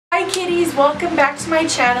Hi kitties, welcome back to my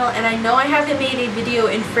channel, and I know I haven't made a video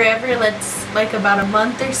in forever, that's like about a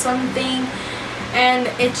month or something, and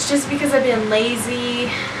it's just because I've been lazy,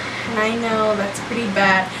 and I know that's pretty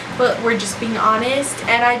bad, but we're just being honest.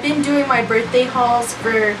 And I've been doing my birthday hauls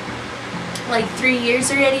for like 3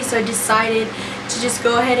 years already, so I decided to just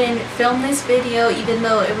go ahead and film this video even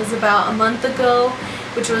though it was about a month ago,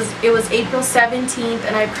 it was April 17th,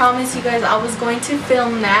 and I promised you guys I was going to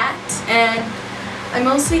film that. And I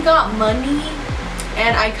mostly got money,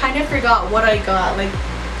 and I kind of forgot what I got. Like,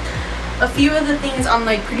 a few of the things I'm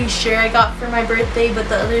like pretty sure I got for my birthday, but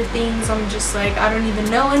the other things I'm just like, I don't even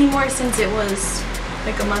know anymore since it was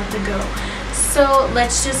like a month ago. So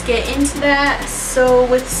let's just get into that. So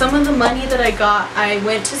with some of the money that I got, I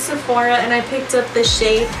went to Sephora and I picked up the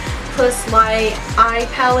Shade Plus Light eye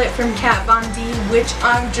palette from Kat Von D, which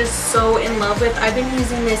I'm just so in love with. I've been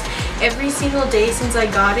using this every single day since I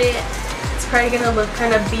got it. It's probably gonna look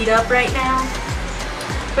kind of beat up right now,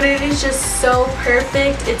 but it is just so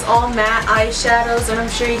perfect. It's all matte eyeshadows, and I'm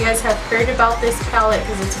sure you guys have heard about this palette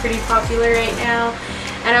because it's pretty popular right now.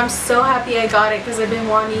 And I'm so happy I got it because I've been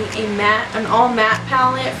wanting an all matte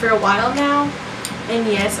palette for a while now.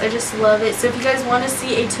 And yes, I just love it. So if you guys want to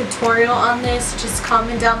see a tutorial on this, just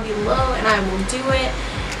comment down below and I will do it.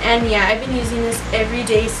 And yeah, I've been using this every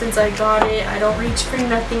day since I got it. I don't reach for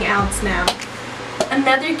nothing else now.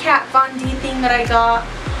 Another Kat Von D thing that I got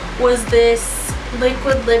was this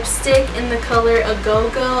liquid lipstick in the color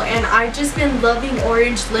Go-Go, and I've just been loving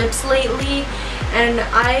orange lips lately, and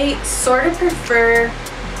I sort of prefer,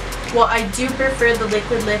 well, I do prefer the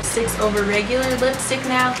liquid lipsticks over regular lipstick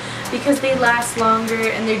now because they last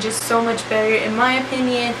longer and they're just so much better in my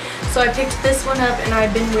opinion. So I picked this one up and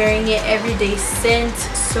I've been wearing it every day since,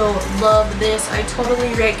 so love this. I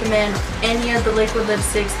totally recommend any of the liquid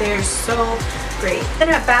lipsticks. They're so great. Then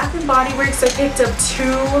at Bath & Body Works I picked up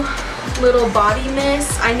 2 little body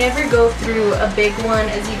mists. I never go through a big one.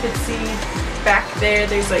 As you can see back there,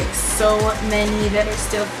 there's like so many that are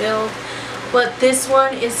still filled. But this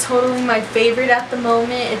one is totally my favorite at the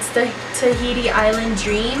moment. It's the Tahiti Island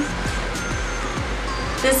Dream.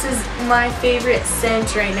 This is my favorite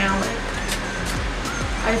scent right now.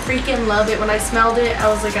 I freaking love it. When I smelled it, I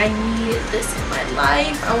was like, I need this in my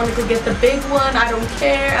life. I want to go get the big one. I don't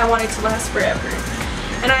care. I want it to last forever.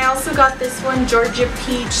 And I also got this one, Georgia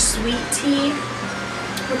Peach Sweet Tea,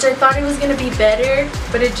 which I thought it was going to be better,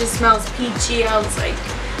 but it just smells peachy. I was like,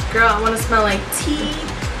 girl, I want to smell like tea.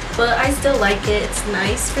 But I still like it. It's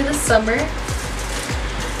nice for the summer.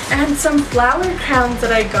 And some flower crowns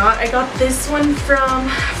that I got this one from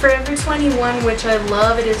Forever 21, which I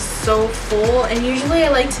love. It is so full, and usually I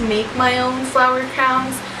like to make my own flower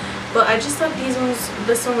crowns, but I just thought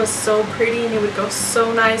this one was so pretty, and it would go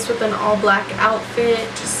so nice with an all black outfit.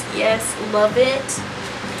 Just yes, love it.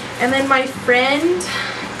 And then my friend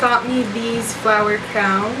got me these flower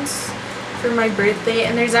crowns for my birthday,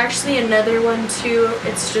 and there's actually another one too.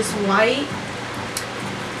 It's just white,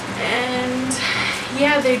 and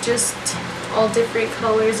yeah, they're just all different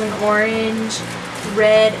colors, an orange,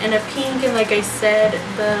 red, and a pink, and like I said,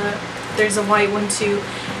 there's a white one too.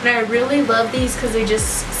 And I really love these because they're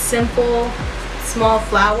just simple small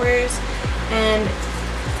flowers and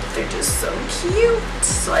they're just so cute,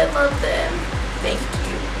 so I love them. Thank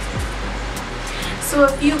you. So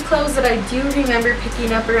a few clothes that I do remember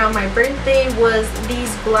picking up around my birthday was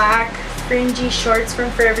these black fringy shorts from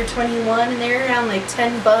Forever 21, and they were around like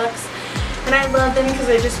 10 bucks. And I love them because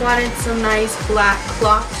I just wanted some nice black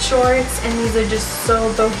cloth shorts, and these are just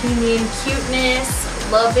so bohemian cuteness.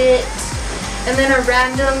 Love it. And then a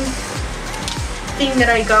random thing that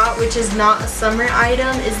I got, which is not a summer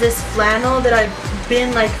item, is this flannel that I've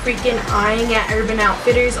been like freaking eyeing at Urban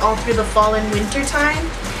Outfitters all through the fall and winter time.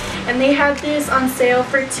 And they had this on sale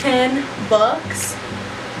for 10 bucks,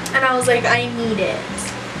 and I was like, I need it.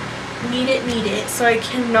 Need it. So I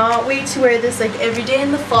cannot wait to wear this like every day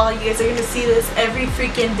in the fall. You guys are gonna see this every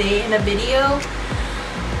freaking day in a video.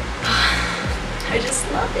 I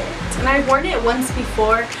just love it. And I've worn it once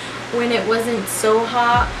before when it wasn't so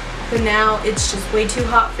hot, but now it's just way too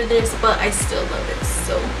hot for this, but I still love it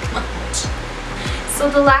so much. So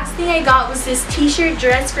the last thing I got was this t-shirt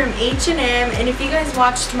dress from H&M, and if you guys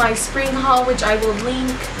watched my spring haul, which I will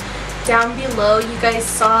link down below, you guys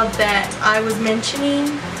saw that I was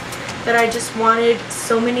mentioning that I just wanted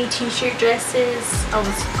so many t-shirt dresses. I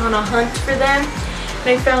was on a hunt for them, and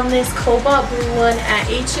I found this cobalt blue one at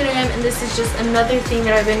H&M, and this is just another thing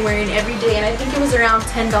that I've been wearing every day, and I think it was around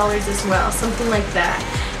 $10 as well, something like that.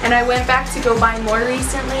 And I went back to go buy more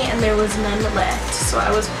recently, and there was none left, so I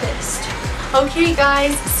was pissed. Okay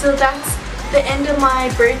guys, so that's the end of my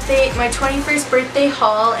 21st birthday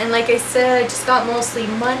haul, and like I said, I just got mostly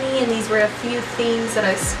money, and these were a few things that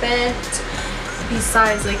I spent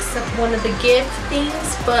besides like one of the gift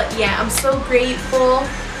things. But yeah, I'm so grateful,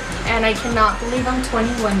 and I cannot believe I'm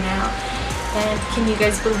 21 now. And can you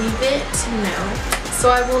guys believe it? No. So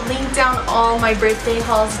I will link down all my birthday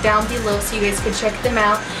hauls down below so you guys can check them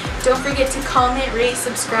out. Don't forget to comment, rate,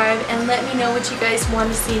 subscribe, and let me know what you guys want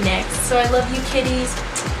to see next. So I love you, kitties.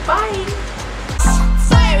 Bye!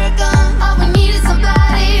 Fire gun, all we need is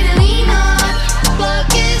somebody to lean on.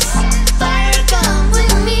 Focus, fire gun, we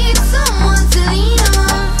need